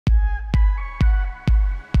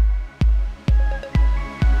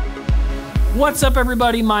What's up,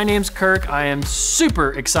 everybody? My name's Kirk. I am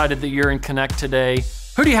super excited that you're in Konnect today.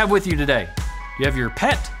 Who do you have with you today? Do you have your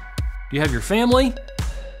pet? Do you have your family?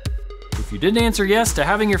 If you didn't answer yes to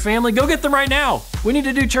having your family, go get them right now. We need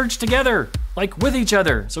to do church together, like with each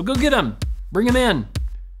other. So go get them, bring them in.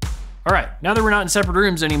 All right, now that we're not in separate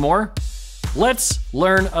rooms anymore, let's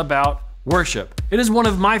learn about worship. It is one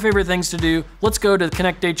of my favorite things to do. Let's go to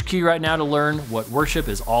Konnect HQ right now to learn what worship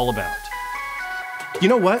is all about. You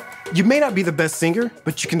know what? You may not be the best singer,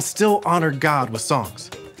 but you can still honor God with songs.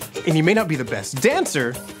 And you may not be the best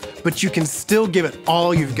dancer, but you can still give it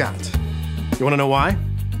all you've got. You wanna know why?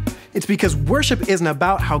 It's because worship isn't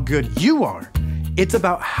about how good you are. It's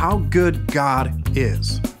about how good God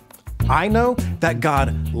is. I know that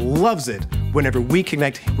God loves it whenever we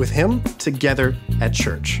connect with Him together at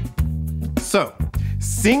church. So,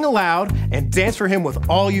 sing aloud and dance for Him with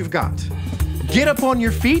all you've got. Get up on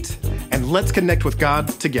your feet and let's connect with God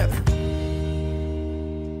together.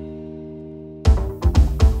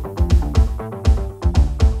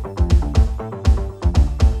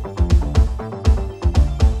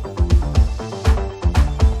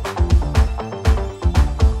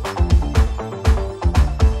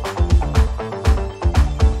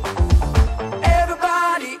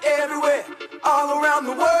 Everybody, everywhere, all around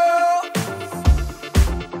the world.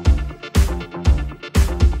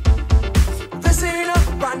 This ain't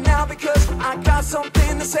up right now because I got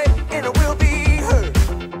something to say and it will be heard.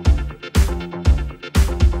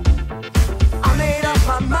 I made up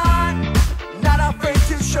my mind, not afraid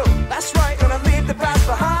to show. That's right, gonna leave the past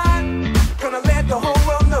behind, gonna let the whole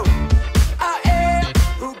world know I am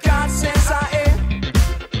who God says I am.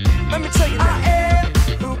 Let me tell you now, I am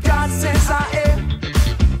who God says I am.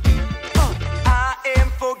 I am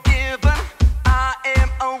forgiven, I am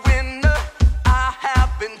a winner, I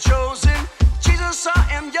have been chosen. Jesus, I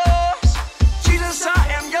am yours. Jesus, I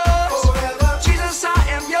am yours. Forever. Jesus, I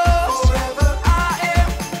am yours. Forever. I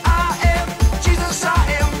am. Jesus, I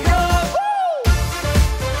am yours.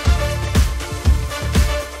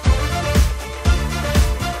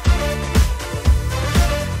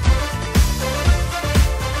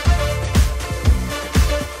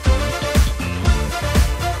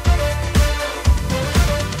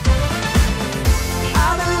 I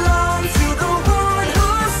belong to the one who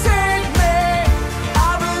saved me.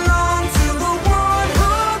 I belong to the one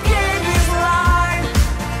who gave his life.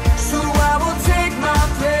 So I will take my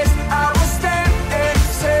place. I will stand and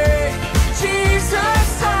say,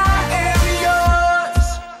 Jesus, I am yours.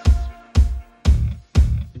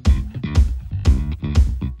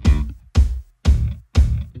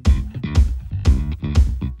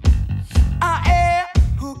 I am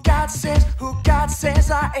who God says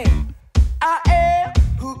I am. I am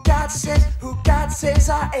who God says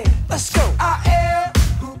I am. Let's go. I am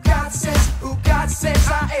who God says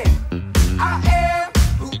I am. I am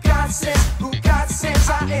who God says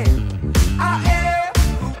I am. I am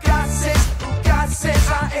who God says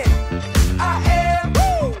I am. I am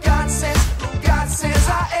who God says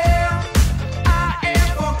I am. I am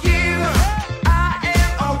forgiven. I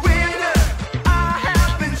am a winner. I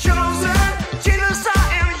have been chosen. Jesus, I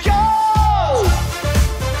am yours.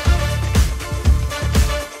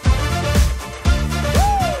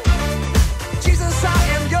 Jesus, I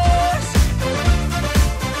am yours.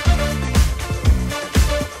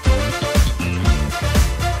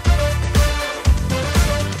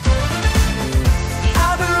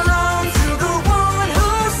 I belong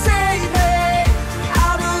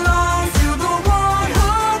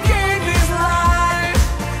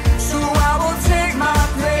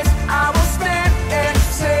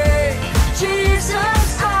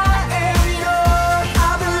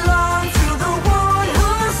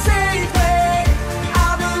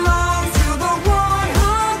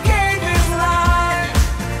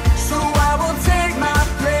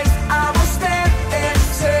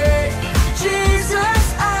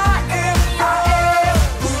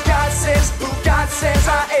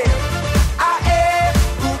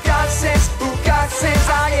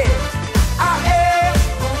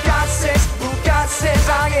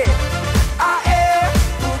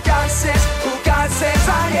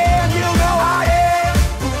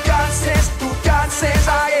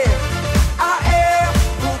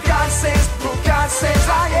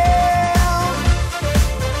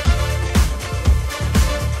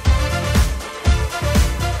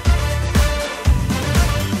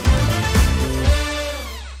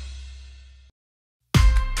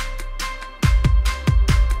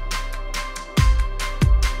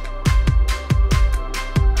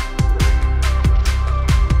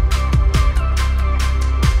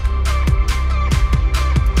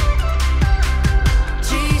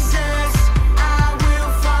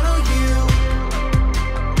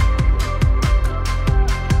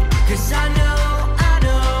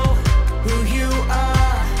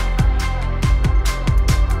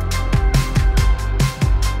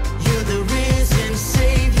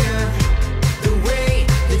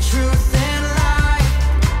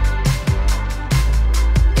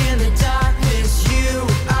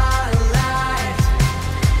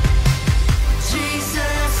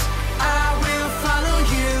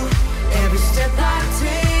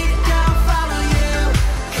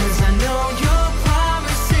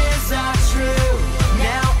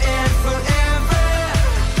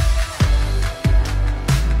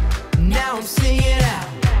home, sing it out.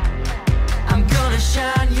 I'm gonna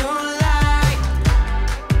shine your light,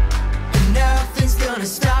 and nothing's gonna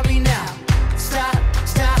stop me now. Stop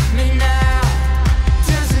me now.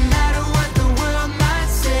 Doesn't matter what the world might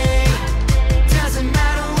say. Doesn't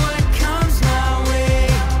matter what comes my way.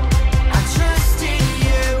 I trust in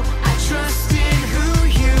you. I trust in who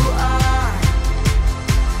you are.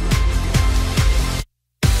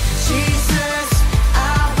 Jesus,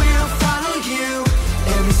 I will follow you.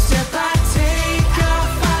 Every step I take, I'll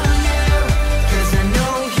follow you. 'Cause I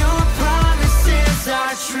know your promises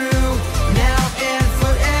are true, now and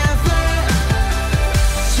forever.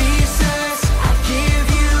 Jesus, I give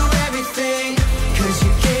you everything, 'cause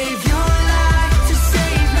you gave your life to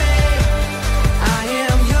save me. I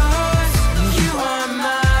am yours, you are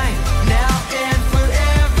mine, now and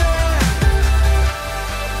forever.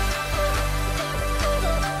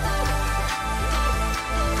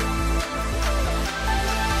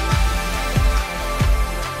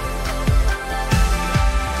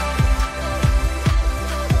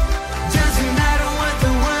 Doesn't matter what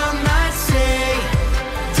the world might say.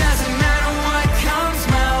 Doesn't matter what comes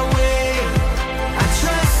my way. I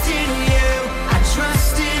trust in you. I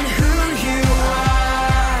trust in who you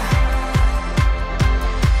are.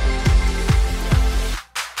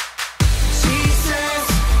 Jesus,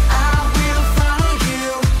 I will follow you.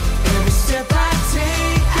 Every step I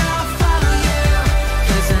take, I'll follow you.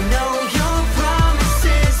 'Cause I know your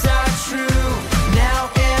promises are true, now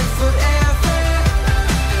and forever.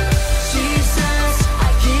 Jesus, I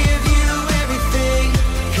give you everything,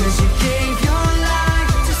 'cause you gave your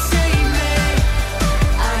life to save me.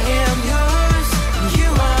 I am yours, you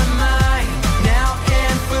are mine, now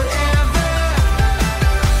and forever.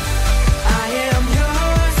 I am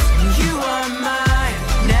yours, you are mine,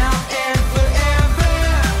 now and forever.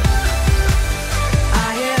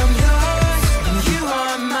 I am yours, you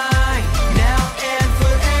are mine, now and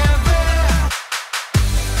forever.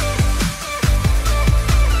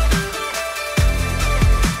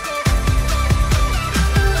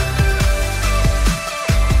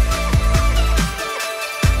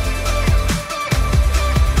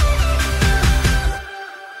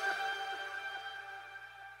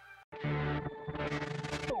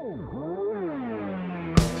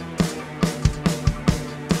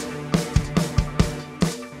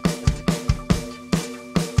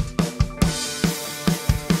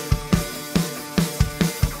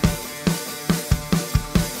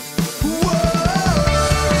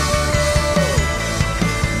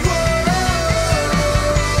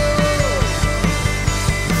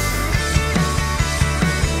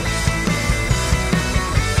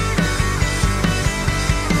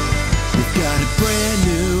 We've got a brand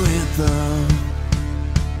new anthem,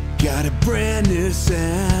 got a brand new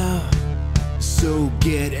sound. So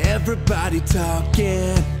get everybody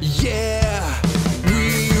talking, yeah.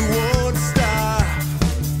 We won't stop,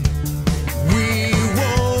 we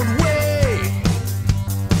won't wait.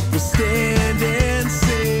 We'll stand and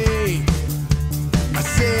sing our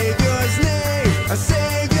Savior's name, our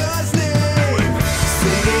Savior's name.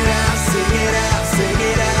 Sing it out, sing it out, sing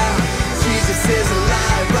it out. Jesus is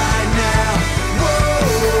alive right now.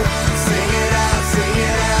 Whoa, sing it out, sing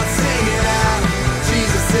it out, sing it out.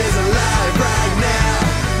 Jesus is alive right now.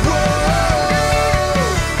 Whoa,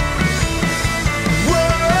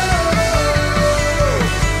 whoa.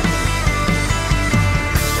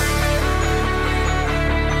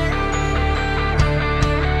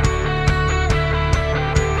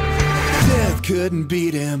 Death couldn't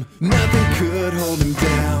beat him, nothing could hold him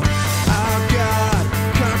down. Our God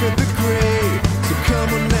conquered the grave, so come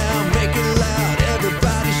on now, make it loud.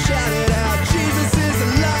 Everybody shout it out, Jesus is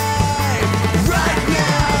alive right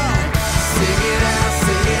now. Sing it out,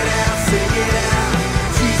 sing it out, sing it out.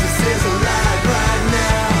 Jesus is alive right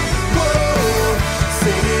now. Whoa,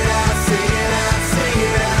 sing it out, sing it out, sing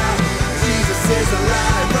it out. Jesus is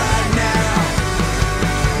alive right now.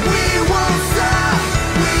 We won't stop,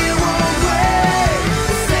 we won't wait.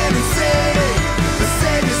 We'll stand and sing the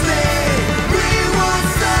Savior's name. We won't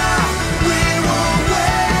stop, we won't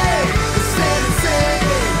wait. We'll stand and sing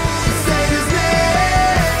the Savior's name.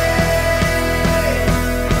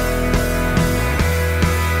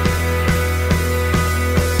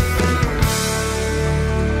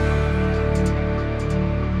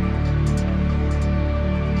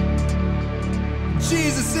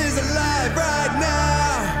 Jesus is alive right now.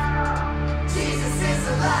 Jesus is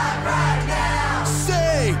alive right now.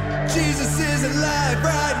 Say, Jesus is alive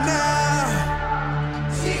right now.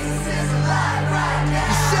 Jesus is alive right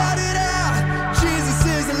now. Shout it out. Jesus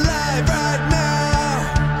is alive right now.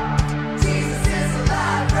 Jesus is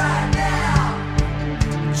alive right now.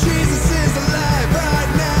 Jesus is alive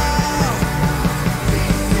right now.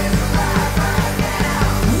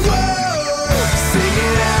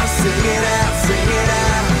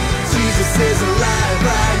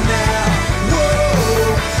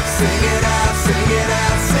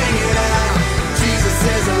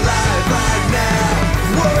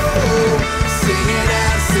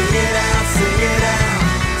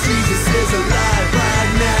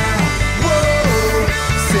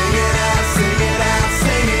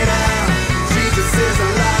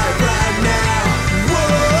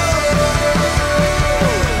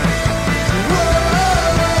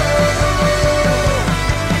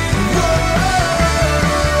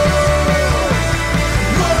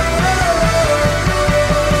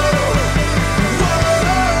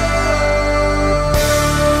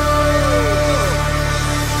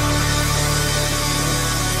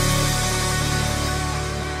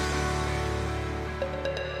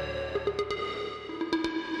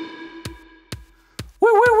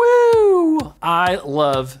 I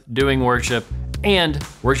love doing worship and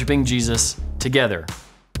worshiping Jesus together.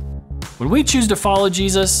 When we choose to follow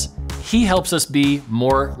Jesus, he helps us be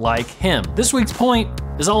more like him. This week's point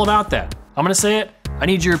is all about that. I'm gonna say it. I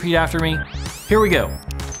need you to repeat after me. Here we go.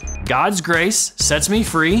 God's grace sets me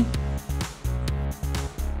free.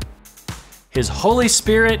 His Holy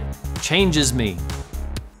Spirit changes me.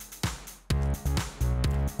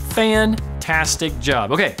 Fantastic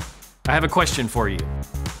job. Okay, I have a question for you.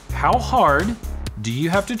 How hard do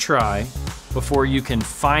you have to try before you can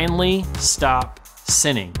finally stop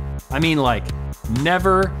sinning? I mean, like,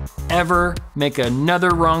 never, ever make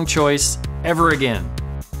another wrong choice ever again.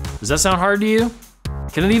 Does that sound hard to you?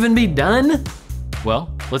 Can it even be done?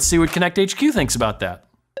 Well, let's see what Konnect HQ thinks about that.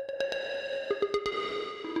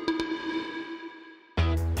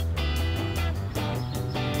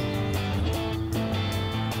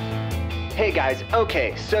 Hey guys,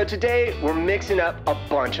 okay, so today we're mixing up a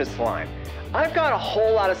bunch of slime. I've got a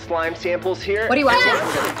whole lot of slime samples here. What are you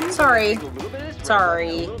watching? Sorry.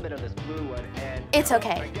 Sorry. It's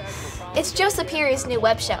okay. It's Joseph Perry's new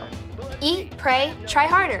web show. Eat, pray, try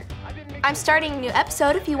harder. I'm starting a new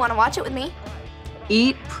episode if you want to watch it with me.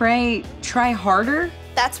 Eat, pray, try harder?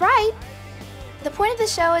 That's right. The point of the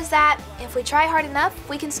show is that if we try hard enough,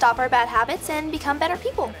 we can stop our bad habits and become better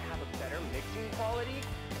people.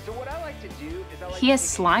 He has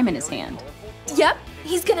slime in his hand. Yep,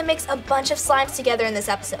 he's gonna mix a bunch of slimes together in this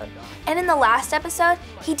episode. And in the last episode,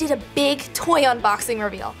 he did a big toy unboxing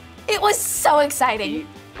reveal. It was so exciting. Eat,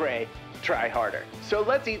 pray, try harder. So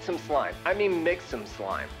let's eat some slime. I mean, mix some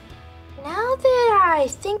slime. Now that I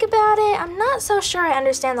think about it, I'm not so sure I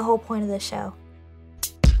understand the whole point of this show.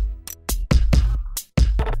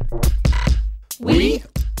 We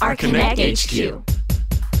are Konnect HQ.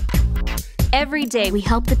 Every day we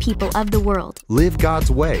help the people of the world Live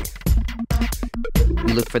God's way.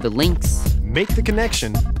 We look for the links. Make the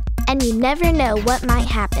connection. And you never know what might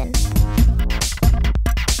happen.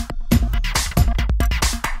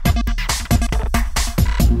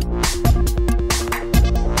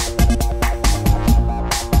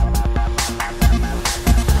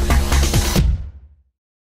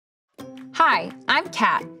 Hi, I'm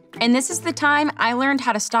Kat, and this is the time I learned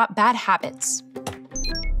how to stop bad habits.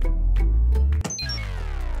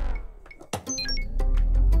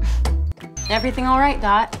 Everything all right,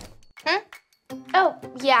 Dot? Oh,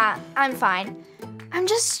 yeah, I'm fine. I'm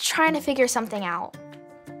just trying to figure something out.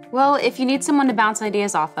 Well, if you need someone to bounce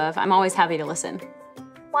ideas off of, I'm always happy to listen.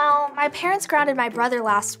 Well, my parents grounded my brother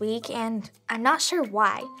last week, and I'm not sure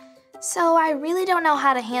why. So I really don't know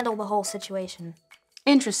how to handle the whole situation.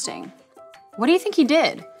 Interesting. What do you think he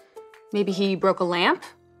did? Maybe he broke a lamp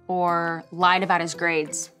or lied about his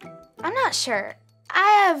grades? I'm not sure.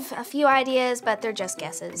 I have a few ideas, but they're just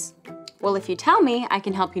guesses. Well, if you tell me, I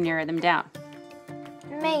can help you narrow them down.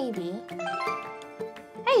 Maybe.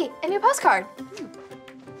 Hey, a new postcard.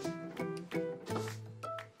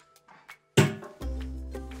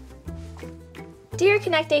 Dear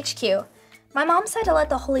Konnect HQ, my mom said to let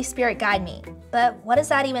the Holy Spirit guide me, but what does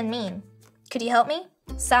that even mean? Could you help me?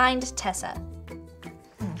 Signed, Tessa.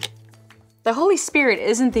 The Holy Spirit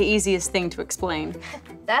isn't the easiest thing to explain.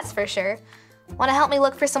 That's for sure. Want to help me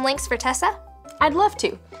look for some links for Tessa? I'd love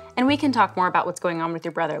to, and we can talk more about what's going on with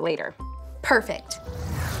your brother later. Perfect.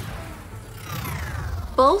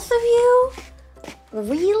 Both of you?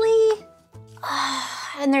 Really?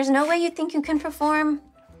 And there's no way you think you can perform?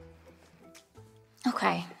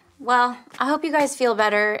 Okay, well, I hope you guys feel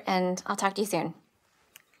better, and I'll talk to you soon.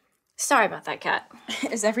 Sorry about that, Kat.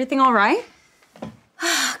 Is everything all right?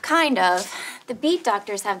 Kind of. The Beat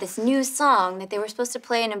Doctors have this new song that they were supposed to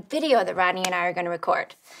play in a video that Rodney and I are going to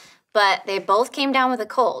record. But they both came down with a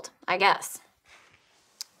cold, I guess.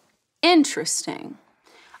 Interesting.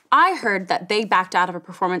 I heard that they backed out of a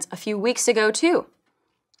performance a few weeks ago, too.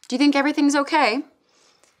 Do you think everything's okay?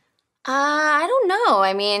 I don't know.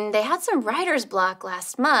 I mean, they had some writer's block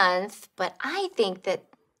last month, but I think that...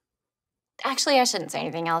 Actually, I shouldn't say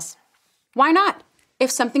anything else. Why not? If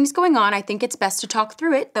something's going on, I think it's best to talk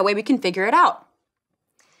through it. That way we can figure it out.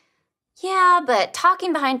 Yeah, but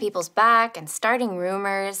talking behind people's back and starting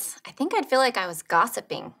rumors, I think I'd feel like I was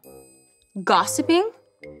gossiping. Gossiping?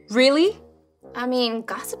 Really? I mean,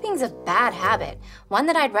 gossiping's a bad habit, one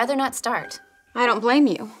that I'd rather not start. I don't blame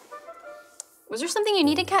you. Was there something you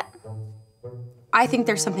needed, Kat? I think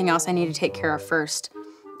there's something else I need to take care of first.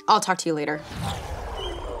 I'll talk to you later.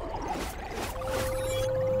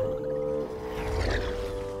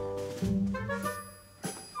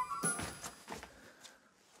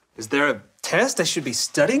 Is there a test I should be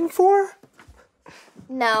studying for?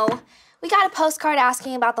 No, we got a postcard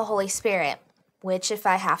asking about the Holy Spirit. which, if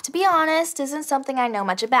I have to be honest, isn't something I know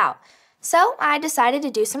much about. So I decided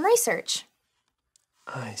to do some research.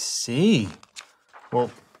 I see.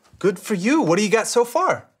 Well, good for you. What do you got so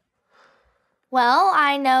far? Well,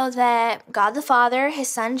 I know that God the Father, His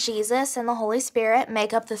Son Jesus, and the Holy Spirit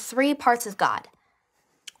make up the 3 parts of God.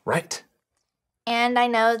 Right. And I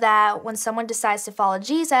know that when someone decides to follow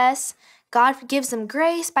Jesus, God gives them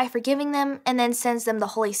grace by forgiving them and then sends them the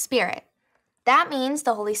Holy Spirit. That means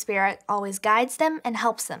the Holy Spirit always guides them and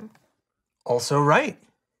helps them. Also right.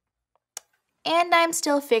 And I'm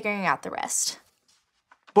still figuring out the rest.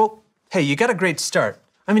 Well, hey, you got a great start.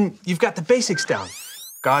 I mean, you've got the basics down.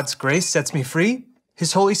 God's grace sets me free.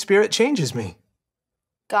 His Holy Spirit changes me.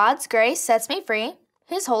 God's grace sets me free.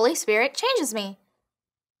 His Holy Spirit changes me.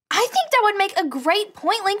 I think that would make a great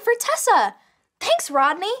point link for Tessa. Thanks,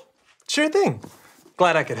 Rodney. Sure thing.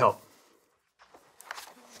 Glad I could help.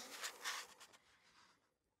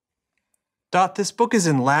 Dot, this book is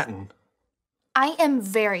in Latin. I am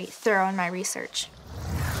very thorough in my research.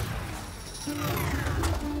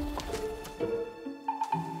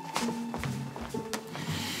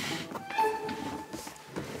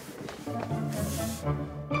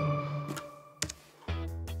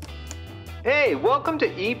 Hey, welcome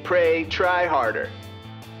to Eat, Pray, Try Harder.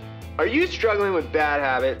 Are you struggling with bad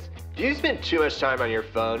habits? Do you spend too much time on your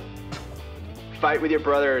phone? Fight with your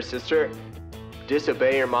brother or sister?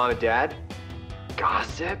 Disobey your mom and dad?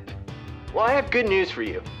 Gossip? Well, I have good news for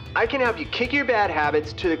you. I can help you kick your bad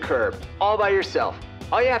habits to the curb, all by yourself.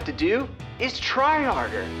 All you have to do is try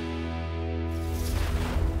harder.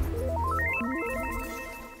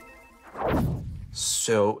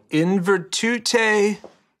 So, in virtute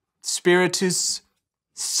spiritus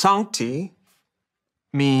sancti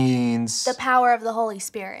means... The power of the Holy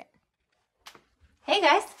Spirit. Hey,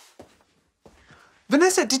 guys.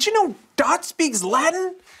 Vanessa, did you know Dot speaks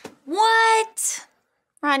Latin? What?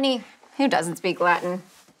 Rodney, who doesn't speak Latin?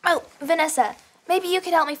 Oh, Vanessa, maybe you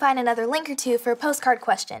could help me find another link or two for a postcard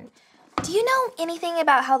question. Do you know anything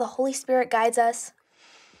about how the Holy Spirit guides us?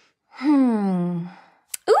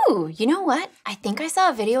 Ooh, you know what? I think I saw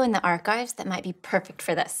a video in the archives that might be perfect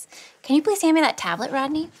for this. Can you please hand me that tablet,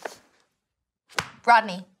 Rodney?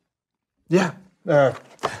 Rodney. Yeah,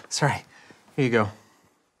 sorry. Here you go.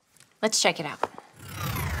 Let's check it out.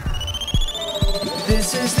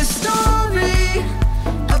 This is the story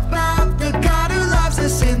about the God who loves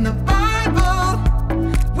us in the Bible.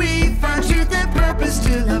 We find truth and purpose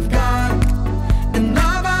to love God and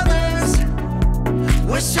love others.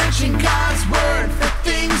 We're searching God's word for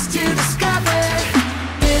things to discover.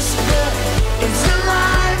 This book is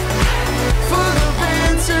alive, full of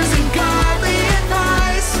answers and godly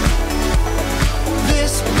advice.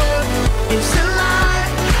 This book is alive.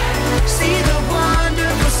 See the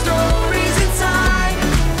wonderful stories inside.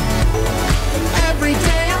 Every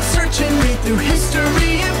day I'm searching, read through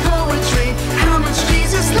history and poetry. How much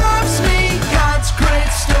Jesus loves me. God's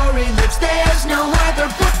great story lives. There's no other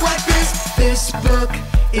book like this. This book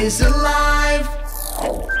is alive.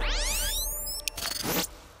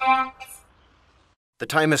 The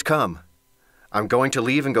time has come. I'm going to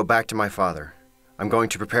leave and go back to my Father. I'm going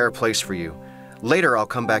to prepare a place for you. Later I'll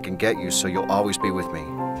come back and get you so you'll always be with me.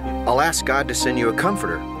 I'll ask God to send you a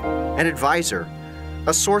comforter, an advisor,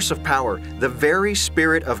 a source of power, the very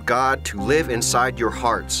Spirit of God to live inside your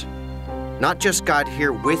hearts. Not just God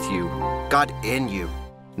here with you, God in you.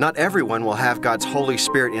 Not everyone will have God's Holy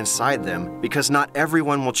Spirit inside them because not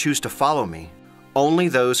everyone will choose to follow me. Only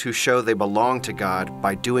those who show they belong to God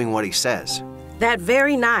by doing what He says. That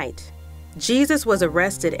very night, Jesus was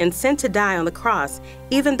arrested and sent to die on the cross,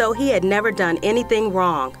 even though He had never done anything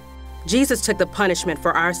wrong. Jesus took the punishment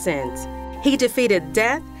for our sins. He defeated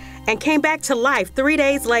death and came back to life 3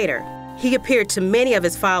 days later. He appeared to many of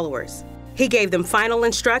His followers. He gave them final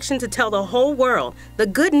instruction to tell the whole world the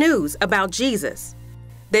good news about Jesus.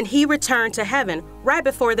 Then He returned to heaven right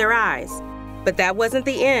before their eyes. But that wasn't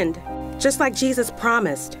the end. Just like Jesus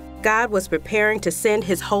promised, God was preparing to send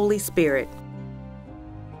His Holy Spirit.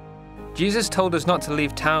 Jesus told us not to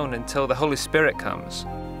leave town until the Holy Spirit comes,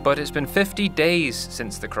 but it's been 50 days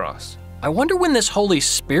since the cross. I wonder when this Holy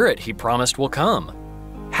Spirit He promised will come.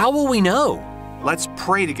 How will we know? Let's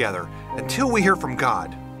pray together until we hear from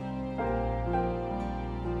God.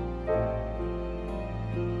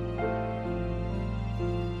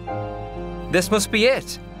 This must be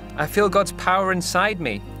it. I feel God's power inside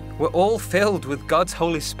me. We're all filled with God's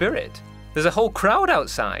Holy Spirit. There's a whole crowd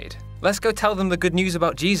outside. Let's go tell them the good news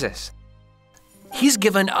about Jesus. He's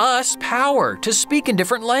given us power to speak in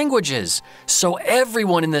different languages so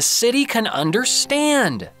everyone in the city can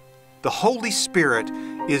understand. The Holy Spirit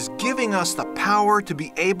is giving us the power to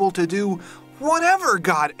be able to do whatever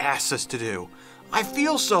God asks us to do. I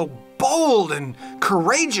feel so bold and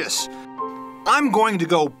courageous. I'm going to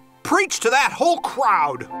go preach to that whole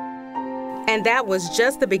crowd. And that was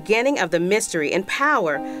just the beginning of the mystery and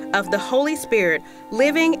power of the Holy Spirit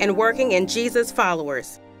living and working in Jesus'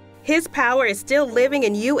 followers. His power is still living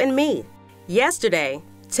in you and me, yesterday,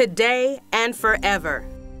 today, and forever.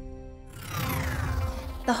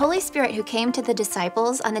 The Holy Spirit who came to the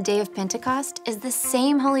disciples on the day of Pentecost is the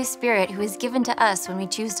same Holy Spirit who is given to us when we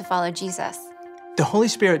choose to follow Jesus. The Holy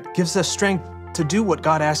Spirit gives us strength to do what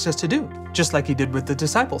God asks us to do, just like he did with the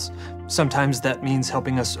disciples. Sometimes that means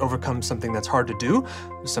helping us overcome something that's hard to do.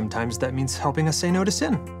 Sometimes that means helping us say no to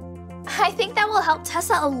sin. I think that will help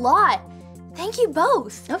Tessa a lot. Thank you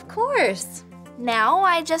both. Of course. Now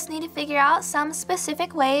I just need to figure out some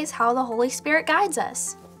specific ways how the Holy Spirit guides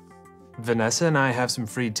us. Vanessa and I have some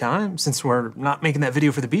free time since we're not making that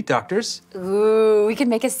video for the Beat Doctors. Ooh, we could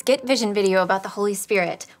make a skit vision video about the Holy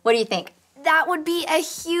Spirit. What do you think? That would be a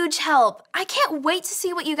huge help. I can't wait to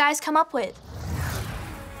see what you guys come up with.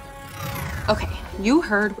 Okay, you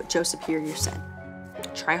heard what Joe Superior said.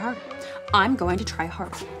 Try harder. I'm going to try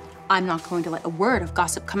harder. I'm not going to let a word of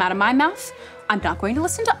gossip come out of my mouth. I'm not going to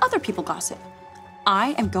listen to other people gossip.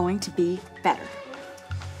 I am going to be better.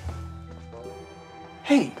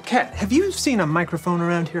 Hey, Kat, have you seen a microphone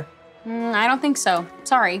around here? I don't think so.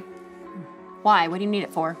 Sorry. Why? What do you need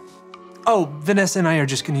it for? Oh, Vanessa and I are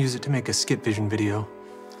just gonna use it to make a skit vision video.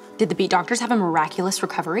 Did the Beat Doctors have a miraculous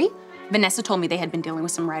recovery? Vanessa told me they had been dealing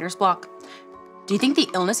with some writer's block. Do you think the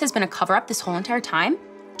illness has been a cover-up this whole entire time?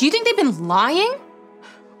 Do you think they've been lying?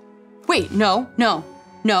 Wait, no.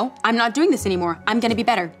 I'm not doing this anymore. I'm gonna be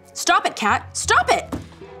better. Stop it, Kat. Stop it!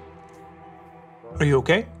 Are you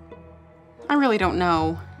okay? I really don't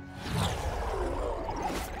know.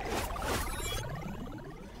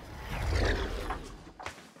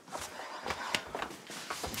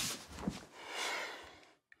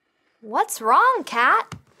 What's wrong,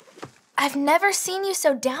 Kat? I've never seen you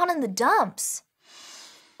so down in the dumps.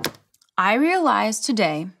 I realized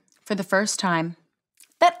today, for the first time,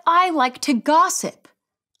 that I like to gossip.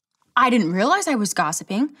 I didn't realize I was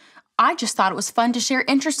gossiping. I just thought it was fun to share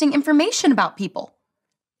interesting information about people.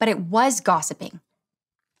 But it was gossiping.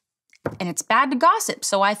 And it's bad to gossip,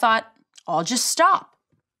 so I thought, I'll just stop.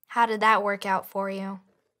 How did that work out for you?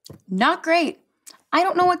 Not great. I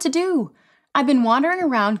don't know what to do. I've been wandering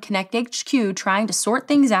around Konnect HQ trying to sort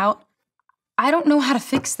things out. I don't know how to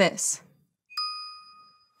fix this.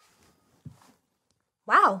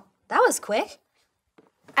 Wow, that was quick.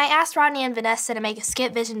 I asked Rodney and Vanessa to make a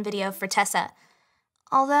skit vision video for Tessa.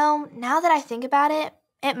 Although, now that I think about it,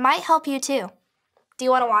 it might help you too. Do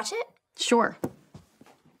you want to watch it? Sure.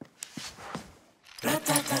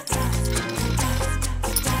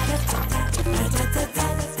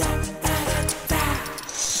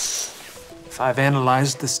 If I've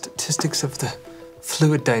analyzed the statistics of the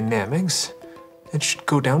fluid dynamics, it should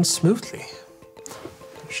go down smoothly.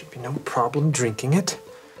 There should be no problem drinking it.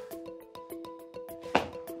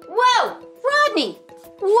 Whoa! Rodney!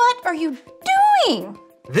 What are you doing?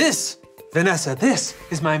 This, Vanessa, this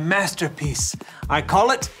is my masterpiece. I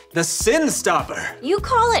call it the Sin Stopper. You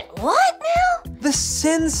call it what now? The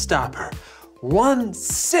Sin Stopper. One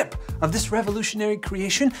sip of this revolutionary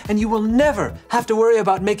creation and you will never have to worry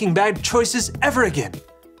about making bad choices ever again.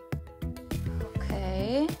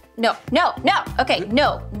 Okay. No. Okay,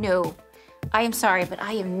 no. I am sorry, but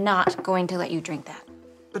I am not going to let you drink that.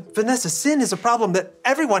 But Vanessa, sin is a problem that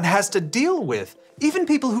everyone has to deal with, even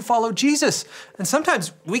people who follow Jesus. And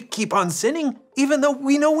sometimes we keep on sinning, even though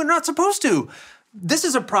we know we're not supposed to. This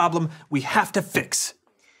is a problem we have to fix.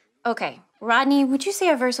 Okay, Rodney, would you say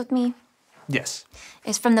a verse with me? Yes.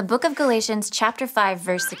 It's from the book of Galatians, chapter 5,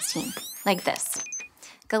 verse 16, like this.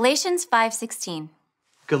 Galatians 5:16.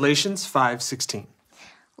 Galatians 5:16.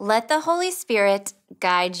 Let the Holy Spirit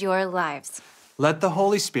guide your lives. Let the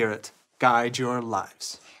Holy Spirit guide your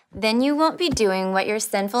lives. Then you won't be doing what your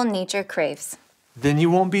sinful nature craves. Then you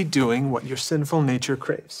won't be doing what your sinful nature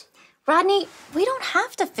craves. Rodney, we don't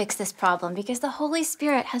have to fix this problem because the Holy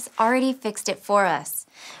Spirit has already fixed it for us.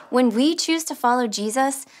 When we choose to follow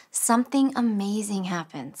Jesus, something amazing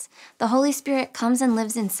happens. The Holy Spirit comes and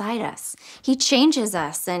lives inside us. He changes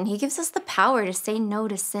us and he gives us the power to say no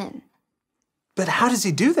to sin. But how does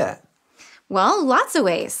he do that? Well, lots of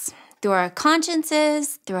ways. Through our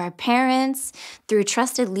consciences, through our parents, through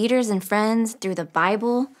trusted leaders and friends, through the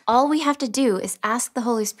Bible. All we have to do is ask the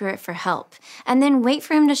Holy Spirit for help and then wait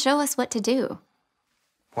for him to show us what to do.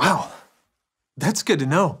 Wow, that's good to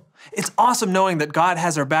know. It's awesome knowing that God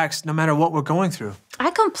has our backs no matter what we're going through. I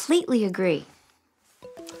completely agree.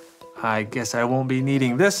 I guess I won't be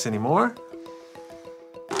needing this anymore.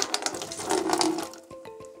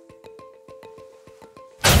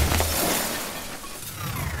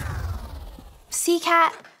 See,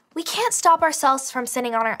 Kat, we can't stop ourselves from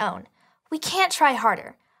sinning on our own. We can't try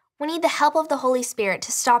harder. We need the help of the Holy Spirit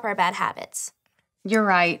to stop our bad habits. You're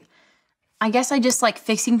right. I guess I just like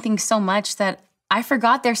fixing things so much that I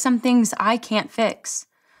forgot there's some things I can't fix.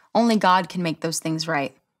 Only God can make those things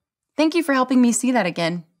right. Thank you for helping me see that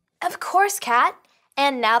again. Of course, Kat.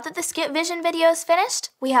 And now that the Skip Vision video is finished,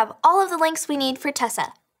 we have all of the links we need for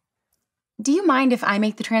Tessa. Do you mind if I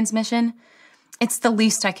make the transmission? It's the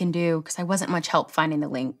least I can do because I wasn't much help finding the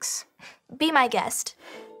links. Be my guest.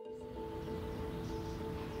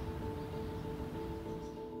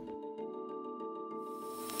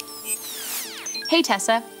 Hey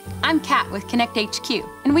Tessa, I'm Kat with Konnect HQ,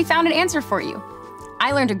 and we found an answer for you.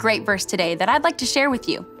 I learned a great verse today that I'd like to share with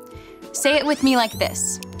you. Say it with me like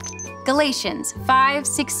this. Galatians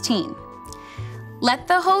 5:16. Let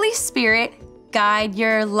the Holy Spirit guide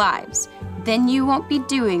your lives. Then you won't be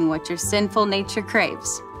doing what your sinful nature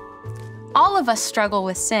craves. All of us struggle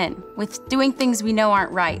with sin, with doing things we know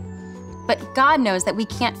aren't right. But God knows that we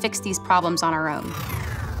can't fix these problems on our own.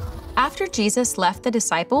 After Jesus left the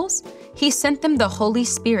disciples, he sent them the Holy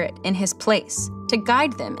Spirit in his place to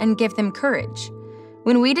guide them and give them courage.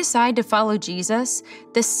 When we decide to follow Jesus,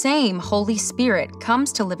 the same Holy Spirit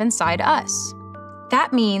comes to live inside us.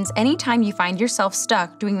 That means anytime you find yourself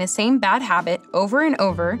stuck doing the same bad habit over and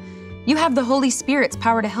over, you have the Holy Spirit's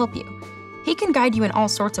power to help you. He can guide you in all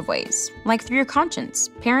sorts of ways, like through your conscience,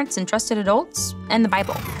 parents and trusted adults, and the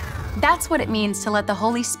Bible. That's what it means to let the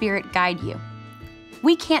Holy Spirit guide you.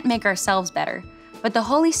 We can't make ourselves better, but the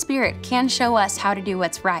Holy Spirit can show us how to do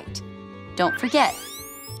what's right. Don't forget,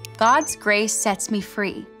 God's grace sets me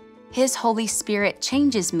free. His Holy Spirit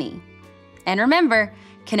changes me. And remember,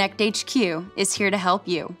 Konnect HQ is here to help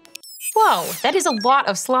you. Whoa, that is a lot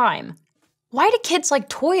of slime. Why do kids like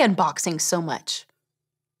toy unboxing so much?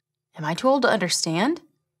 Am I too old to understand?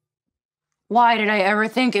 Why did I ever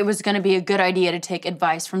think it was going to be a good idea to take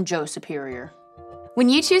advice from Joe Superior? When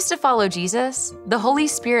you choose to follow Jesus, the Holy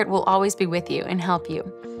Spirit will always be with you and help you.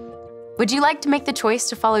 Would you like to make the choice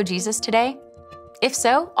to follow Jesus today? If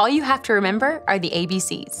so, all you have to remember are the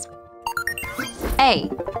ABCs.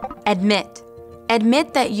 A, admit.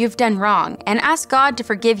 Admit that you've done wrong and ask God to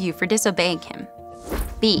forgive you for disobeying him.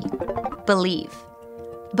 B, believe.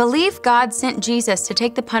 Believe God sent Jesus to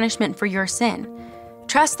take the punishment for your sin.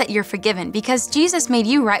 Trust that you're forgiven because Jesus made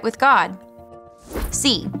you right with God.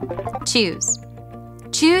 C, choose.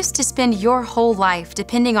 Choose to spend your whole life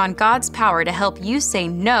depending on God's power to help you say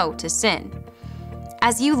no to sin.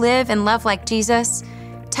 As you live and love like Jesus,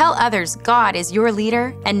 tell others God is your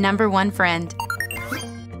leader and #1 friend.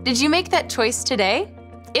 Did you make that choice today?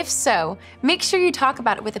 If so, make sure you talk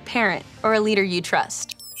about it with a parent or a leader you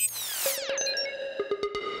trust.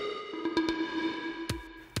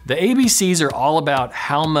 The ABCs are all about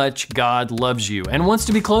how much God loves you and wants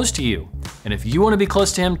to be close to you. And if you want to be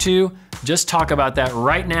close to him too, just talk about that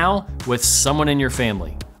right now with someone in your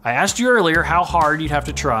family. I asked you earlier how hard you'd have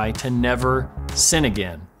to try to never sin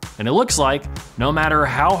again. And it looks like no matter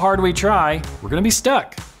how hard we try, we're gonna be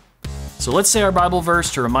stuck. So let's say our Bible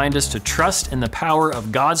verse to remind us to trust in the power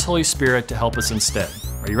of God's Holy Spirit to help us instead.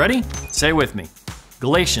 Are you ready? Say it with me.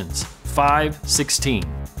 Galatians 5:16.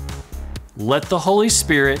 Let the Holy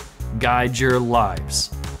Spirit guide your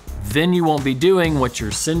lives. Then you won't be doing what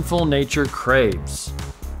your sinful nature craves.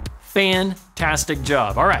 Fantastic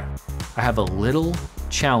job. All right, I have a little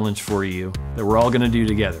challenge for you that we're all gonna do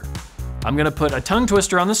together. I'm gonna put a tongue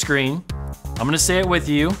twister on the screen. I'm gonna say it with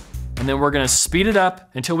you, and then we're gonna speed it up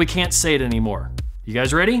until we can't say it anymore. You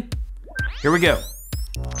guys ready? Here we go.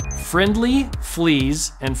 Friendly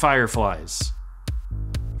fleas and fireflies.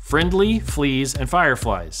 Friendly fleas and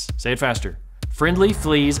fireflies. Say it faster. Friendly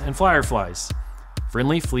fleas and fireflies.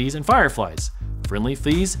 Friendly fleas and fireflies. Friendly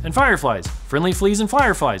fleas and fireflies. Friendly fleas and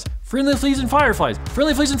fireflies. Friendly fleas and fireflies.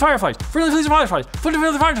 Friendly fleas and fireflies. Friendly fleas and fireflies. Friendly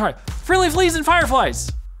fleas and fireflies. Friendly fleas and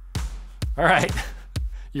fireflies. All right,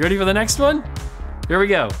 you ready for the next one? Here we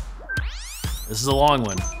go. This is a long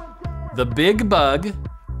one. The big bug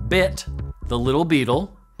bit the little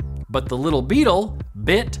beetle, but the little beetle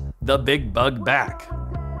bit the big bug back.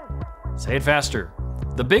 Say it faster.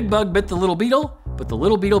 The big bug bit the little beetle, but the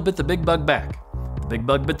little beetle bit the big bug back. The big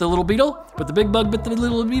bug bit the little beetle, but the big bug bit the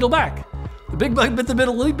little beetle back. The big bug bit the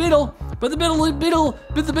little beetle, but the little beetle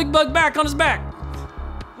bit the big bug back on his back.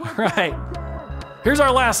 All right, here's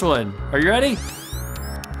our last one. Are you ready?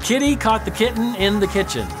 Kitty caught the kitten in the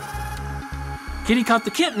kitchen. Kitty caught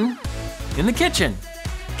the kitten in the kitchen.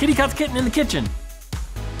 Kitty caught the kitten in the kitchen.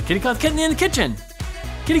 Kitty caught the kitten in the kitchen.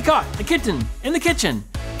 Kitty caught the kitten in the kitchen.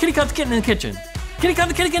 Kitty caught the kitten in the kitchen. Kitty caught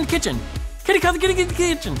the kitty in the kitchen. Kitty caught the kitty in the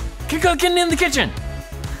kitchen. Kitty caught the kitten in the kitchen.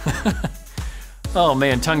 Oh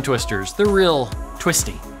man, tongue twisters, they're real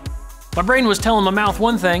twisty. My brain was telling my mouth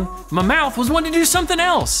one thing, my mouth was wanting to do something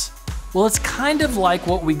else. Well, it's kind of like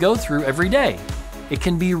what we go through every day. It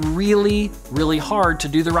can be really, really hard to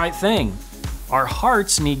do the right thing. Our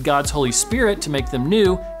hearts need God's Holy Spirit to make them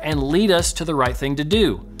new and lead us to the right thing to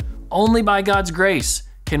do. Only by God's grace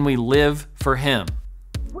can we live for Him.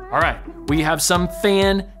 All right, we have some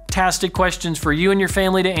fantastic questions for you and your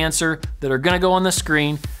family to answer that are gonna go on the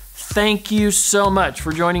screen. Thank you so much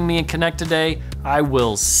for joining me in Konnect today. I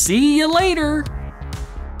will see you later.